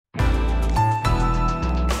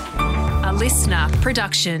a listener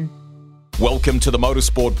production. Welcome to the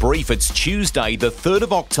Motorsport Brief. It's Tuesday, the 3rd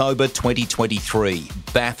of October 2023,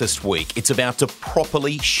 Bathurst Week. It's about to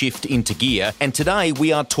properly shift into gear, and today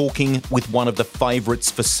we are talking with one of the favourites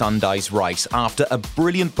for Sunday's race after a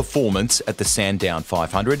brilliant performance at the Sandown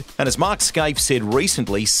 500. And as Mark Scaife said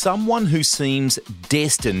recently, someone who seems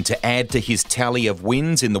destined to add to his tally of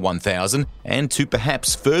wins in the 1000 and to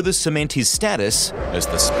perhaps further cement his status as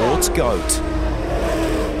the sport's GOAT.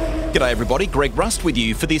 G'day everybody, Greg Rust with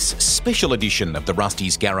you for this special edition of the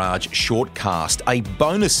Rusty's Garage Shortcast, a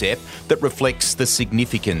bonus ep that reflects the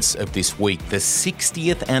significance of this week, the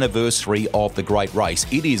 60th anniversary of the great race.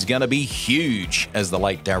 It is going to be huge, as the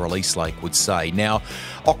late Darrell Eastlake would say. Now,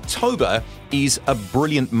 October is a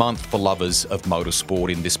brilliant month for lovers of motorsport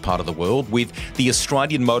in this part of the world, with the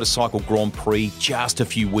Australian Motorcycle Grand Prix just a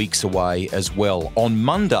few weeks away as well. On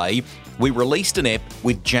Monday, we released an ep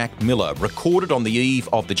with Jack Miller, recorded on the eve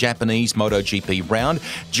of the Japanese MotoGP round.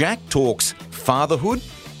 Jack talks fatherhood,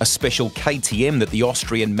 a special KTM that the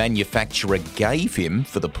Austrian manufacturer gave him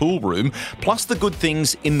for the pool room, plus the good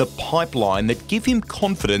things in the pipeline that give him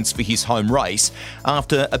confidence for his home race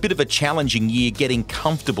after a bit of a challenging year getting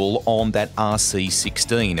comfortable on that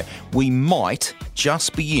RC16. We might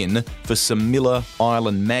just be in for some Miller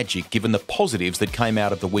Island magic, given the positives that came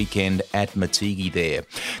out of the weekend at Matigi there.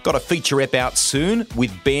 Got a feature ep out soon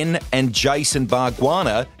with Ben and Jason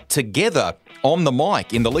Barguana together on the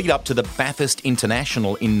mic in the lead up to the Bathurst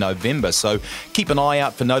International in November. So keep an eye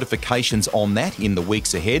out for notifications on that in the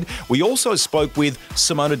weeks ahead. We also spoke with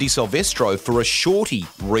Simona Di Silvestro for a shorty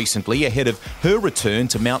recently ahead of her return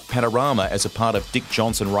to Mount Panorama as a part of Dick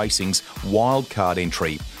Johnson Racing's wildcard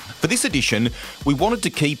entry. For this edition, we wanted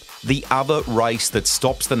to keep the other race that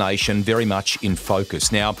stops the nation very much in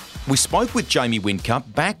focus. Now, we spoke with Jamie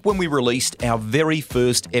Whincup back when we released our very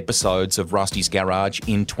first episodes of Rusty's Garage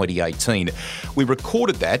in 2018. We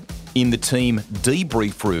recorded that in the team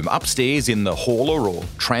debrief room upstairs in the hauler or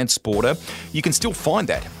transporter. You can still find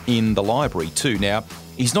that in the library too. Now,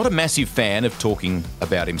 he's not a massive fan of talking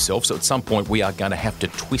about himself, so at some point we are going to have to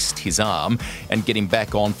twist his arm and get him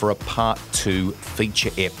back on for a part 2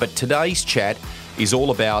 feature ep. But today's chat is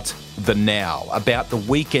all about the now, about the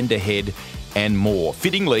weekend ahead and more.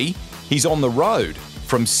 Fittingly, he's on the road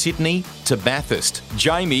from Sydney to Bathurst.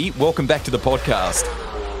 Jamie, welcome back to the podcast.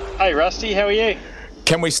 Hey Rusty, how are you?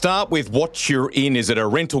 Can we start with what you're in? Is it a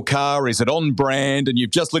rental car? Is it on brand? And you've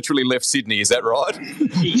just literally left Sydney, is that right?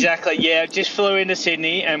 Exactly, yeah. Just flew into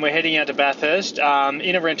Sydney and we're heading out to Bathurst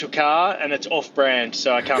in a rental car, and it's off brand,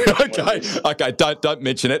 so I can't mention what it is. Okay, don't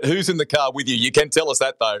mention it. Who's in the car with you? You can tell us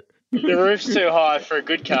that though. The roof's too high for a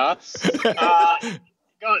good car.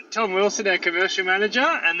 Got Tom Wilson, our commercial manager,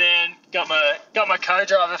 and then got my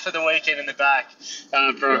co-driver for the weekend in the back.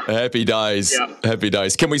 Happy days. Yeah. Happy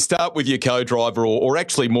days. Can we start with your co-driver, or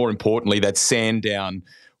actually more importantly, that Sandown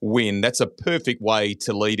win? That's a perfect way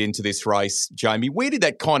to lead into this race, Jamie. Where did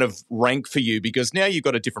that kind of rank for you? Because now you've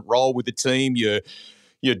got a different role with the team.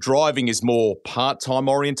 Your driving is more part-time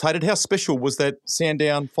orientated. How special was that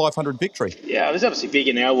Sandown 500 victory? Yeah, it was obviously big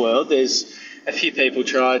in our world. There's a few people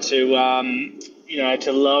try to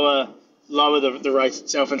to lower the race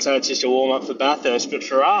itself and say it's just a warm-up for Bathurst. But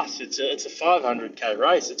for us, it's a 500k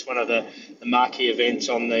race. It's one of the marquee events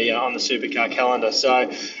on the supercar calendar.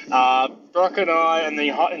 So Brock and I and the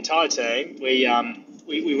entire team,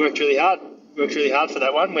 we worked really hard. For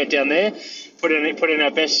that one. Went down there, put in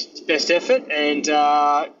our best effort, and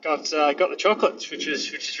got the chocolates, which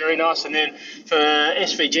was very nice. And then for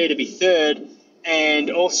SVG to be third, and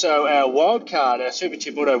also our wildcard, our Super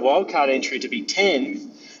Chip Auto wildcard entry to be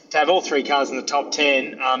 10th, to have all three cars in the top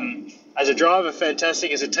 10. As a driver,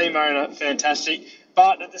 fantastic. As a team owner, fantastic.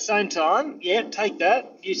 But at the same time, yeah, take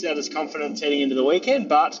that. Use that as confidence heading into the weekend.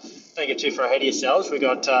 But don't get too far ahead of yourselves. We've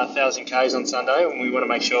got 1,000 Ks on Sunday, and we want to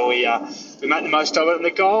make sure we make the most of it. And the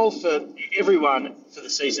goal for everyone for the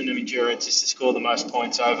season of endurance is to score the most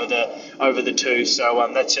points over the two. So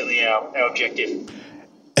that's certainly our objective.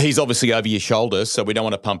 He's obviously over your shoulder, so we don't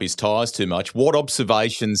want to pump his tyres too much. What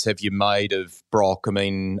observations have you made of Brock? I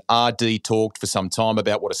mean, RD talked for some time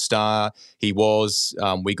about what a star he was.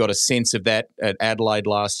 We got a sense of that at Adelaide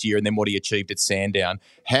last year, and then what he achieved at Sandown.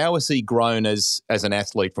 How has he grown as an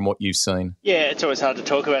athlete from what you've seen? Yeah, it's always hard to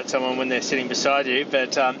talk about someone when they're sitting beside you,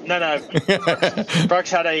 but no. Brock's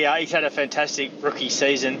had a fantastic rookie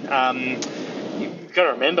season. You've got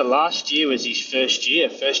to remember, last year was his first year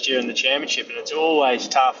in the championship, and it's always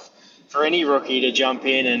tough for any rookie to jump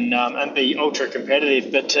in and be ultra competitive.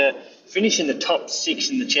 But to finish in the top 6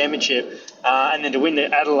 in the championship and then to win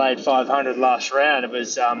the Adelaide 500 last round, it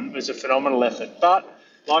was a phenomenal effort. But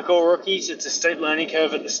like all rookies, it's a steep learning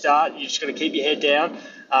curve at the start. You just got to keep your head down,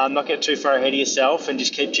 not get too far ahead of yourself, and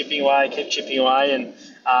just keep chipping away. And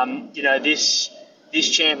this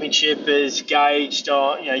championship is gauged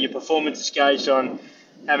on, your performance is gauged on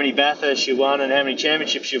how many Bathurst you won and how many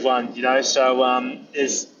championships you've won. So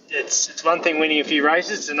it's one thing winning a few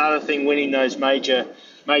races, it's another thing winning those major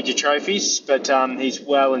trophies. But he's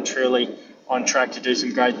well and truly on track to do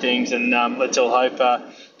some great things, and let's all hope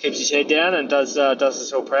keeps his head down and does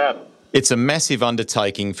us all proud. It's a massive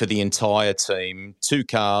undertaking for the entire team. 2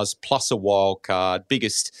 cars plus a wild card,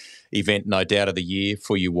 biggest event, no doubt, of the year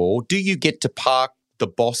for you all. Do you get to park the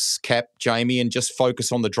boss cap, Jamie, and just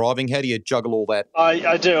focus on the driving? How do you juggle all that?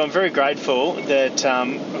 I do. I'm very grateful that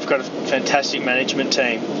I've got a fantastic management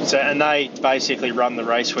team. And they basically run the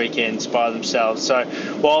race weekends by themselves. So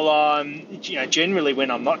while I'm, generally when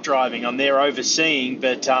I'm not driving, I'm there overseeing,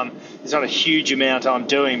 but there's not a huge amount I'm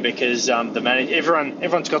doing because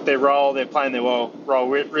everyone's got their role. They're playing their role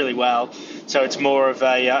really well. So it's more of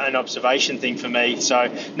an observation thing for me.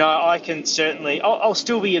 So no, I can certainly. I'll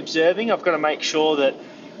still be observing. I've got to make sure that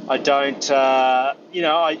I don't.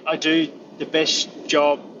 I do the best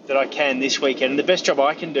job that I can this weekend. And the best job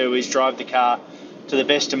I can do is drive the car to the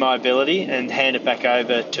best of my ability and hand it back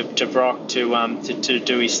over to Brock to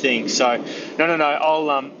do his thing. So no.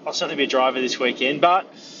 I'll certainly be a driver this weekend,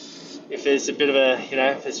 but if there's a bit of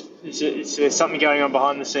if there's something going on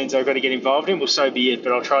behind the scenes I've got to get involved in, well, so be it.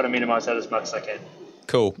 But I'll try to minimise that as much as I can.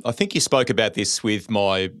 Cool. I think you spoke about this with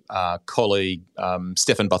my colleague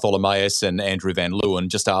Stefan Bartholomaeus and Andrew Van Leeuwen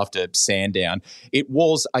just after Sandown. It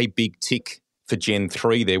was a big tick for Gen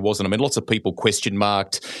 3 there, wasn't it? I mean, lots of people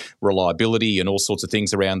question-marked reliability and all sorts of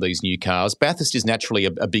things around these new cars. Bathurst is naturally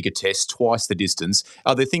a bigger test, twice the distance.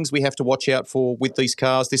 Are there things we have to watch out for with these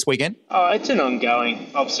cars this weekend? Oh, it's an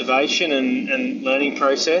ongoing observation and learning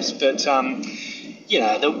process, but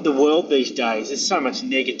the world these days, there's so much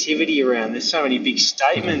negativity around. There's so many big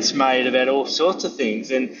statements made about all sorts of things.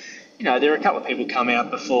 And, there are a couple of people come out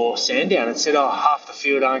before Sandown and said, half the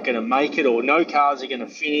field aren't going to make it, or no cars are going to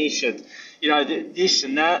finish, and, this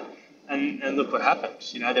and that. And look what happened.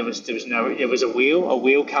 There was a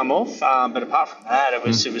wheel come off, but apart from that, it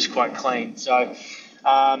was quite clean. So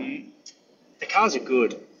the cars are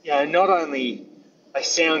good. Not only they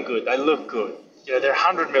sound good, they look good. They're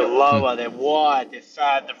 100 mil lower, they're wide, they're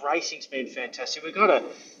fat. The racing's been fantastic. We've got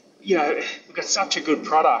such a good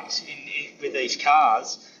product with these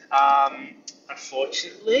cars.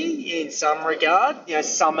 Unfortunately, in some regard,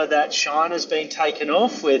 some of that shine has been taken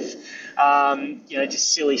off with,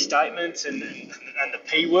 just silly statements and the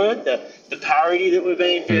P word, the parody that we've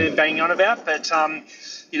been banging on about. But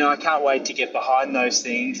I can't wait to get behind those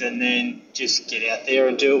things and then just get out there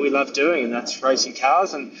and do what we love doing, and that's racing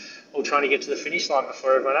cars and all trying to get to the finish line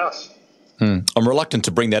before everyone else. I'm reluctant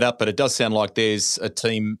to bring that up, but it does sound like there's a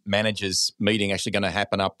team managers meeting actually going to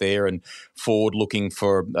happen up there, and Ford looking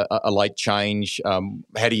for a late change.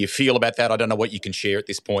 How do you feel about that? I don't know what you can share at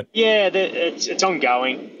this point. Yeah, it's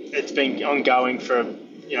ongoing. It's been ongoing for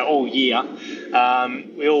all year.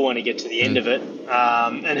 We all want to get to the end of it,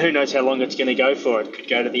 and who knows how long it's going to go for. It could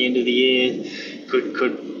go to the end of the year. Could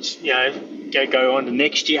go on to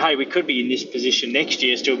next year. Hey, we could be in this position next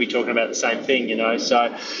year, still be talking about the same thing, So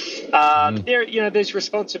there's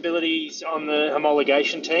responsibilities on the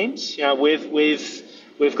homologation teams.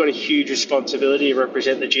 We've got a huge responsibility to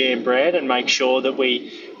represent the GM brand and make sure that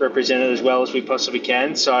we represent it as well as we possibly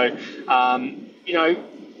can. So,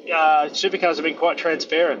 Supercars have been quite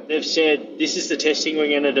transparent. They've said, this is the testing we're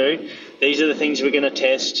going to do. These are the things we're going to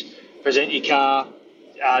test. Present your car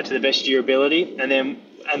to the best of your ability, and then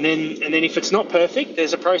if it's not perfect,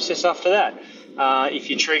 there's a process after that. If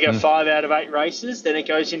you trigger 5 out of 8 races, then it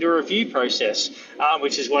goes into a review process,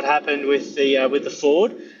 which is what happened with the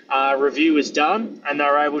Ford. Review was done, and they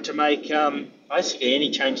were able to make basically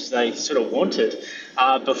any changes they sort of wanted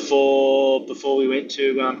before we went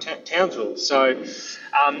to Townsville. So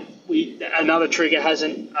another trigger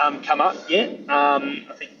hasn't come up yet. I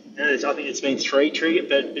think it's been 3 triggered,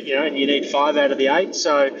 but you need 5 out of the 8.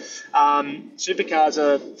 So supercars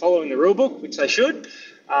are following the rule book, which they should.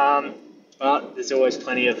 But there's always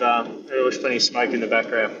plenty of smoke in the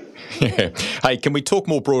background. Yeah. Hey, can we talk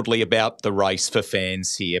more broadly about the race for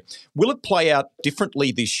fans here? Will it play out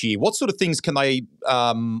differently this year? What sort of things can they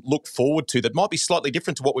look forward to that might be slightly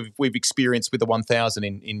different to what we've experienced with the 1000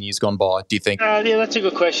 in years gone by, do you think? Yeah, that's a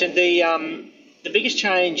good question. The biggest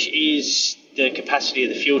change is the capacity of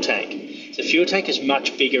the fuel tank. So the fuel tank is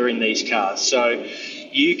much bigger in these cars. So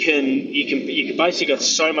you can basically got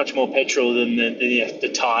so much more petrol than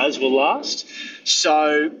the tyres will last.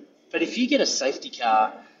 So, but if you get a safety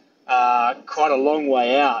car, quite a long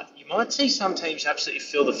way out, you might see some teams absolutely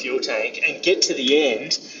fill the fuel tank and get to the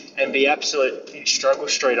end and be absolute in struggle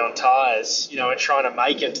street on tyres, and trying to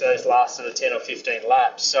make it to those last sort of 10 or 15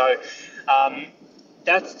 laps. So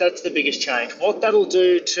that's the biggest change. What that'll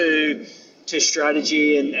do to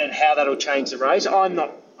strategy and how that'll change the race, I'm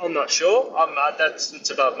not sure. That's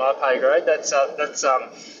above my pay grade. That's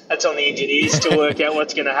on the engineers to work out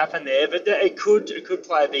what's going to happen there. But it could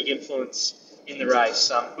play a big influence in the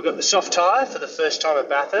race. We've got the soft tyre for the first time at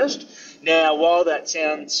Bathurst. Now, while that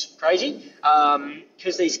sounds crazy,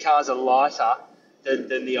 because these cars are lighter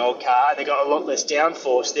than the old car, they've got a lot less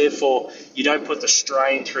downforce, therefore you don't put the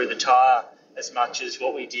strain through the tyre as much as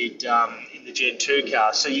what we did in the Gen 2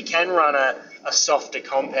 car. So you can run a softer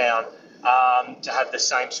compound to have the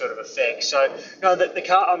same sort of effect. So no, the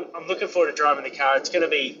car, I'm looking forward to driving the car.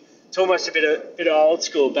 It's almost a bit of old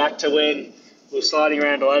school, back to when we were sliding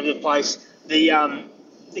around all over the place. The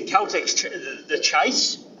Caltex, the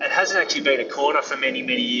Chase, it hasn't actually been a corner for many,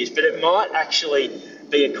 many years, but it might actually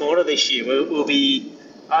be a corner this year. We'll be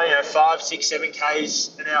 5, 6, 7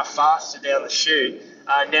 Ks an hour faster down the chute.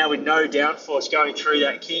 Now with no downforce going through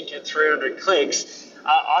that kink at 300 clicks,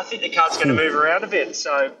 I think the car's going to move around a bit.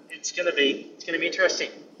 So it's going to be interesting.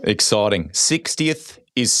 Exciting. 60th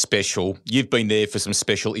is special. You've been there for some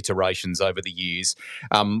special iterations over the years.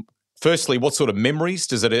 Firstly, what sort of memories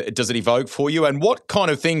does it evoke for you, and what kind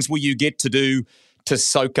of things will you get to do to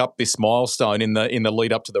soak up this milestone in the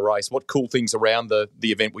lead up to the race? What cool things around the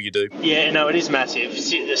event will you do? Yeah, no, it is massive.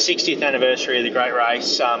 The 60th anniversary of the Great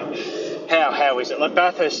Race. How is it? Like,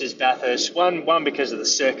 Bathurst is Bathurst. One because of the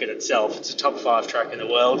circuit itself. It's a top 5 track in the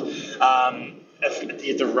world.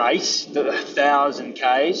 The race, the 1,000 Ks,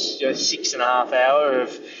 6.5 hour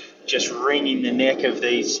of just wringing the neck of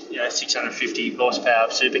these 650 horsepower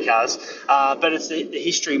supercars. But it's the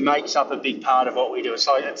history makes up a big part of what we do. It's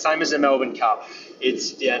like the same as the Melbourne Cup.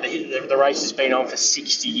 It's the race has been on for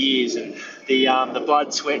 60 years, and the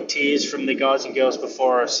blood, sweat, tears from the guys and girls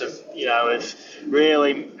before us have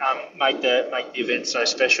really make the event so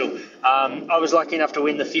special. I was lucky enough to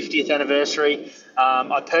win the 50th anniversary.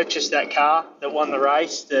 I purchased that car that won the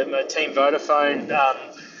race, the Team Vodafone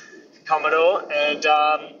Commodore, and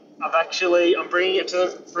I'm bringing it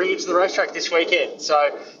to the racetrack this weekend.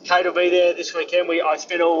 So Kate will be there this weekend. I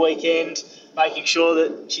spent all weekend making sure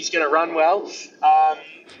that she's going to run well.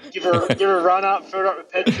 Give her a run up, fill her up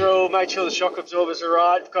with petrol, make sure the shock absorbers are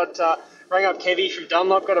right. Rang up Kevy from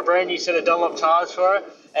Dunlop, got a brand new set of Dunlop tyres for her,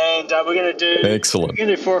 and we're going to do excellent. We're going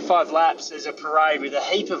to do 4 or 5 laps. There's a parade with a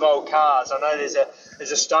heap of old cars. I know there's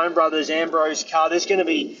a Stone Brothers Ambrose car. There's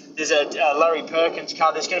a Larry Perkins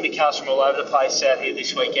car. There's going to be cars from all over the place out here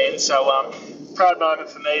this weekend. So proud moment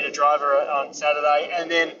for me to drive her on Saturday, and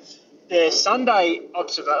then the Sunday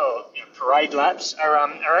parade laps are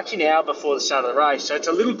actually an hour before the start of the race, so it's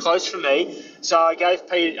a little close for me. So I gave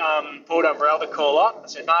Paul Umbrell the call up. I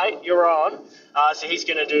said, mate, you're on. So he's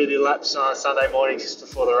going to do the laps on Sunday morning just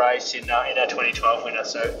before the race in our 2012 winner.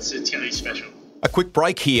 So it's going to be special. A quick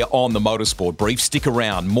break here on the Motorsport Brief. Stick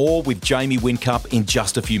around. More with Jamie Whincup in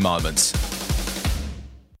just a few moments.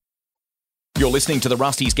 You're listening to the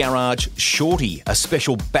Rusty's Garage Shorty, a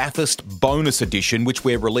special Bathurst bonus edition, which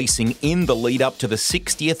we're releasing in the lead up to the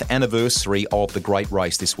 60th anniversary of the great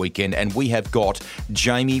race this weekend. And we have got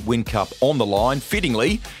Jamie Whincup on the line,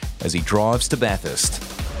 fittingly, as he drives to Bathurst.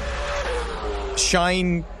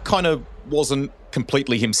 Shane kind of wasn't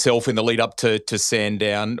completely himself in the lead up to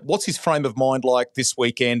Sandown. What's his frame of mind like this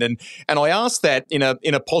weekend? And I ask that in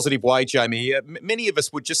a positive way, Jamie. Many of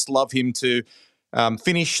us would just love him to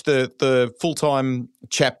finish the full-time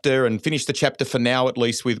chapter and finish the chapter for now, at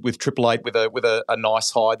least with Triple Eight with a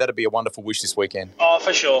nice high. That'd be a wonderful wish this weekend. Oh,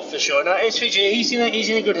 for sure. No, SVG, he's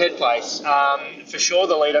in a good head place. For sure,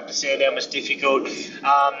 the lead up to Sandown was difficult.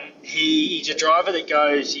 He's a driver that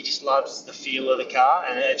he just loves the feel of the car,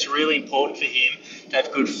 and it's really important for him to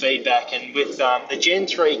have good feedback. And with the Gen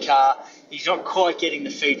 3 car, he's not quite getting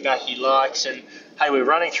the feedback he likes. And hey, we're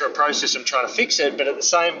running through a process and trying to fix it, but at the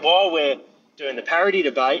same, while we're doing the parity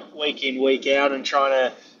debate week in, week out and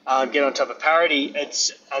trying to get on top of parity,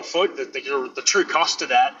 it's unfortunate. The true cost of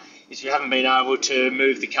that is you haven't been able to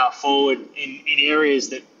move the car forward in areas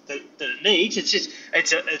that it needs.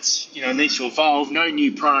 It needs to evolve. No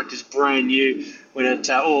new product is brand new when it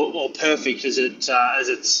or perfect as it's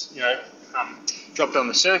dropped on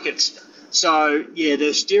the circuits. So yeah,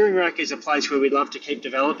 the steering rack is a place where we'd love to keep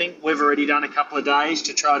developing. We've already done a couple of days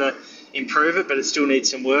to try to improve it, but it still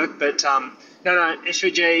needs some work. But no,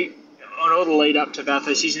 SVG, on all the lead up to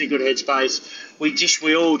Bathurst. He's in a good headspace.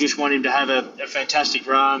 We all just want him to have a fantastic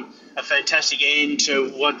run, a fantastic end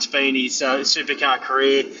to what's been his supercar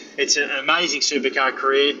career. It's an amazing supercar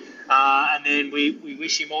career. And then we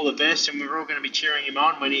wish him all the best, and we're all going to be cheering him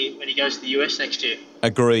on when he goes to the US next year.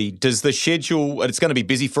 Agree. Does the schedule, and it's going to be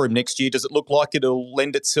busy for him next year, does it look like it'll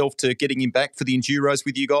lend itself to getting him back for the Enduros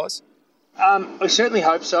with you guys? I certainly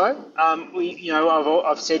hope so.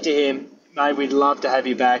 I've said to him, mate, we'd love to have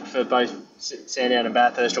you back for both Sandown and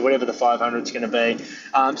Bathurst or whatever the 500 is going to be.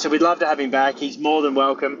 So we'd love to have him back. He's more than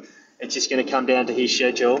welcome. It's just going to come down to his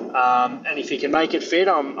schedule, and if he can make it fit,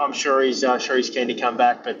 I'm sure he's keen to come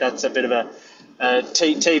back. But that's a bit of a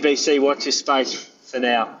TBC. Watch his space for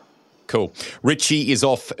now. Cool. Richie is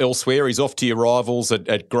off elsewhere. He's off to your rivals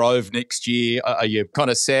at Grove next year. Are you kind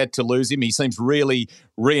of sad to lose him? He seems really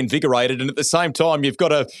reinvigorated, and at the same time, you've got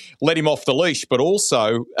to let him off the leash, but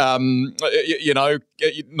also,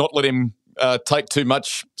 not let him take too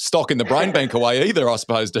much stock in the brain bank away either, I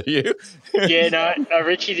suppose, do you? Yeah,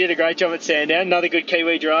 Richie did a great job at Sandown. Another good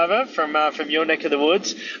Kiwi driver from your neck of the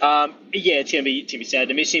woods. It's going to be sad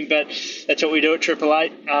to miss him, but that's what we do at Triple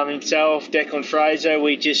Eight. Himself, Declan Fraser,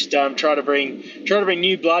 we just try to bring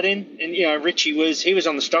new blood in. And Richie was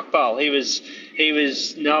on the stockpile. He was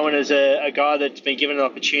known as a guy that's been given an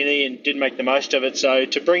opportunity and didn't make the most of it. So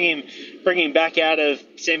to bring him back out of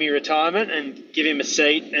semi-retirement and give him a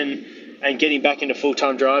seat and getting back into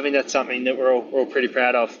full-time driving, that's something that we're all pretty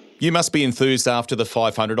proud of. You must be enthused after the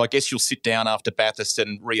 500. I guess you'll sit down after Bathurst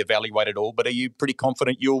and reevaluate it all, but are you pretty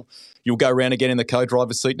confident you'll go around again in the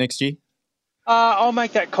co-driver's seat next year? I'll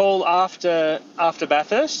make that call after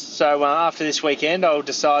Bathurst. So after this weekend, I'll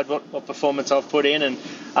decide what performance I've put in and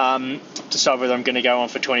decide whether I'm going to go on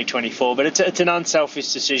for 2024. But it's an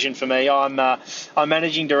unselfish decision for me. I'm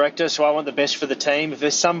managing director, so I want the best for the team. If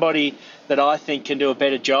there's somebody that I think can do a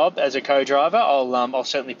better job as a co-driver, I'll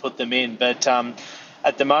certainly put them in. But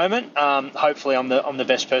at the moment, hopefully I'm the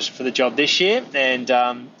best person for the job this year. And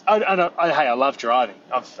I love driving.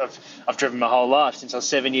 I've driven my whole life since I was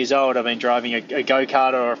 7 years old. I've been driving a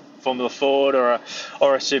go-kart or a Formula Ford or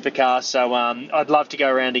a supercar. So I'd love to go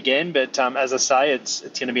around again. But as I say, it's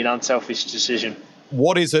going to be an unselfish decision.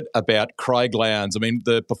 What is it about Craig Lowndes? I mean,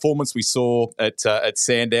 the performance we saw at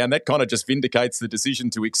Sandown, that kind of just vindicates the decision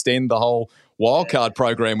to extend the whole wildcard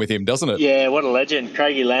program with him, doesn't it? Yeah, what a legend,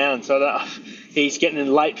 Craigie Lowndes. He's getting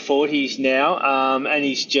in late 40s now, and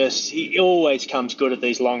he always comes good at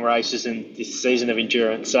these long races and this season of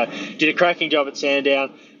endurance. So did a cracking job at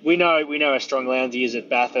Sandown. We know how strong Lowndes is at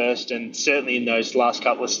Bathurst and certainly in those last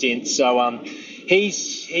couple of stints. So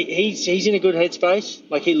he's in a good headspace.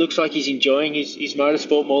 Like, he looks like he's enjoying his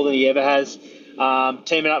motorsport more than he ever has.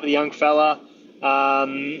 Teaming up with a young fella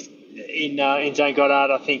in Zane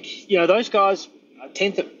Goddard, I think those guys,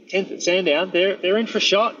 10th at Sandown, they're in for a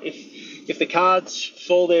shot. If the cards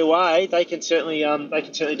fall their way, they can certainly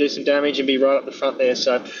do some damage and be right up the front there.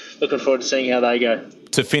 So looking forward to seeing how they go.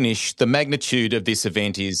 To finish, the magnitude of this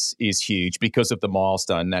event is huge because of the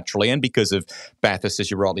milestone, naturally, and because of Bathurst,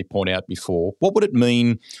 as you rightly point out before. What would it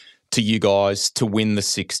mean to you guys to win the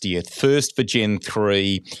 60th, first for Gen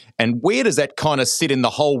 3, and where does that kind of sit in the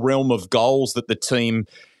whole realm of goals that the team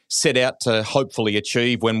set out to hopefully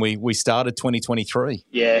achieve when we started 2023?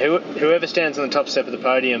 Yeah, whoever stands on the top step of the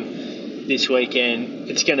podium this weekend,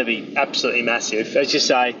 it's going to be absolutely massive. As you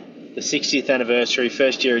say, the 60th anniversary,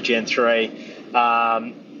 first year of Gen 3,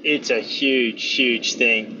 it's a huge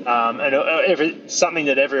thing, and something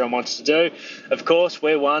that everyone wants to do. Of course,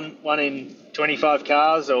 we're one in 25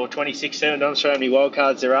 cars or 26. I'm not sure how many wild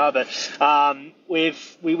cards there are, but we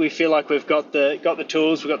feel like we've got the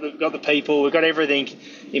tools, we've got the people, we've got everything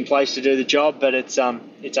in place to do the job. But it's a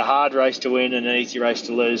hard race to win and an easy race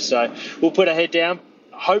to lose. So we'll put our head down.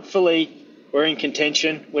 Hopefully, we're in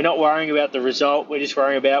contention. We're not worrying about the result. We're just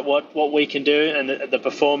worrying about what we can do and the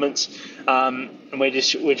performance. And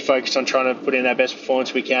we're focused on trying to put in our best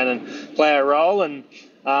performance we can and play our role. And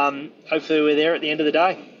hopefully we're there at the end of the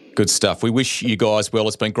day. Good stuff. We wish you guys well.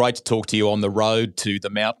 It's been great to talk to you on the road to the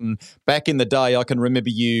mountain. Back in the day, I can remember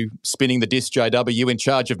you spinning the disc JW in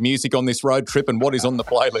charge of music on this road trip, and what is on the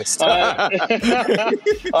playlist?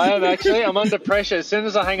 I am actually. I'm under pressure. As soon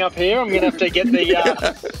as I hang up here, I'm going to have to get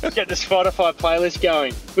the Spotify playlist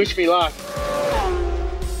going. Wish me luck.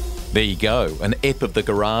 There you go, an ep of the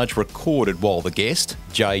garage recorded while the guest,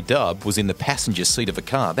 J-Dub, was in the passenger seat of a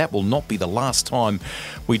car. That will not be the last time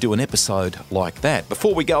we do an episode like that.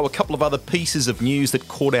 Before we go, a couple of other pieces of news that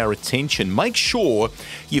caught our attention. Make sure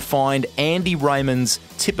you find Andy Raymond's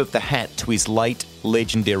tip of the hat to his late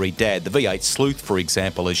legendary dad. The V8 Sleuth, for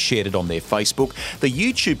example, has shared it on their Facebook. The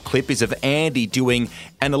YouTube clip is of Andy doing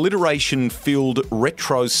an alliteration-filled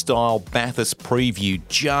retro-style Bathurst preview,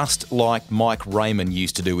 just like Mike Raymond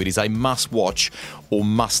used to do. It is a must-watch or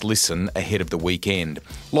must-listen ahead of the weekend.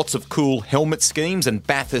 Lots of cool helmet schemes and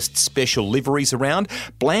Bathurst special liveries around.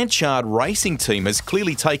 Blanchard Racing Team has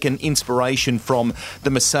clearly taken inspiration from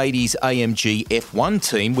the Mercedes-AMG F1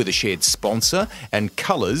 team with a shared sponsor and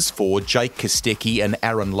colours for Jake Kostecki and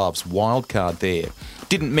Aaron Love's wildcard there.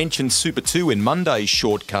 Didn't mention Super 2 in Monday's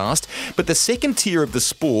shortcast, but the second tier of the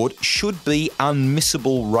sport should be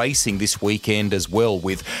unmissable racing this weekend as well,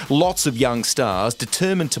 with lots of young stars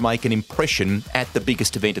determined to make an impression at the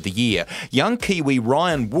biggest event of the year. Young Kiwi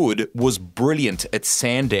Ryan Wood was brilliant at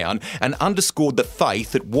Sandown and underscored the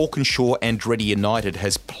faith that Walkinshaw Andretti United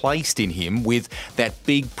has placed in him with that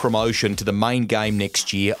big promotion to the main game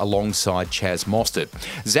next year alongside Chaz Mostert.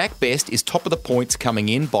 Zach Best is top of the points, coming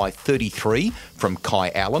in by 33 from Kai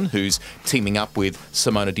Allen, who's teaming up with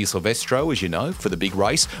Simona Di Silvestro, as you know, for the big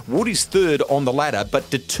race. Wood is third on the ladder, but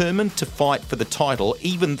determined to fight for the title,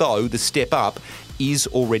 even though the step up is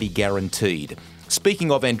already guaranteed.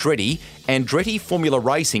 Speaking of Andretti Formula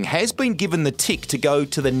Racing has been given the tick to go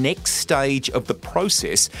to the next stage of the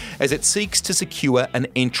process as it seeks to secure an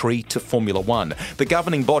entry to Formula One. The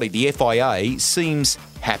governing body, the FIA, seems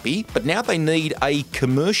happy, but now they need a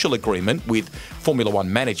commercial agreement with Formula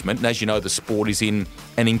One management. And as you know, the sport is in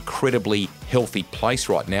an incredibly healthy place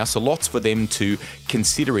right now, so lots for them to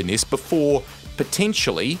consider in this before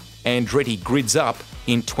potentially Andretti grids up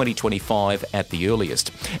in 2025 at the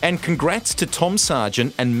earliest. And congrats to Tom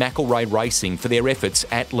Sargent and McElrea Racing for their efforts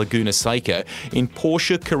at Laguna Seca in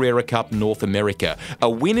Porsche Carrera Cup North America. A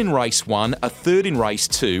win in race 1, a third in race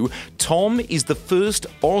 2. Tom is the first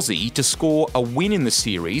Aussie to score a win in the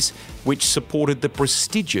series, which supported the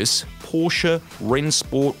prestigious Porsche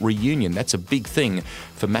Rennsport reunion. That's a big thing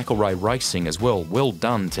for McElrea Racing as well. Well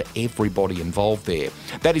done to everybody involved there.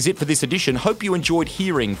 That is it for this edition. Hope you enjoyed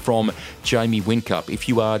hearing from Jamie Whincup. If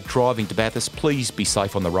you are driving to Bathurst, please be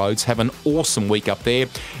safe on the roads. Have an awesome week up there.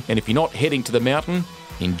 And if you're not heading to the mountain,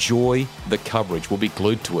 enjoy the coverage. We'll be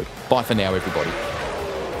glued to it. Bye for now, everybody.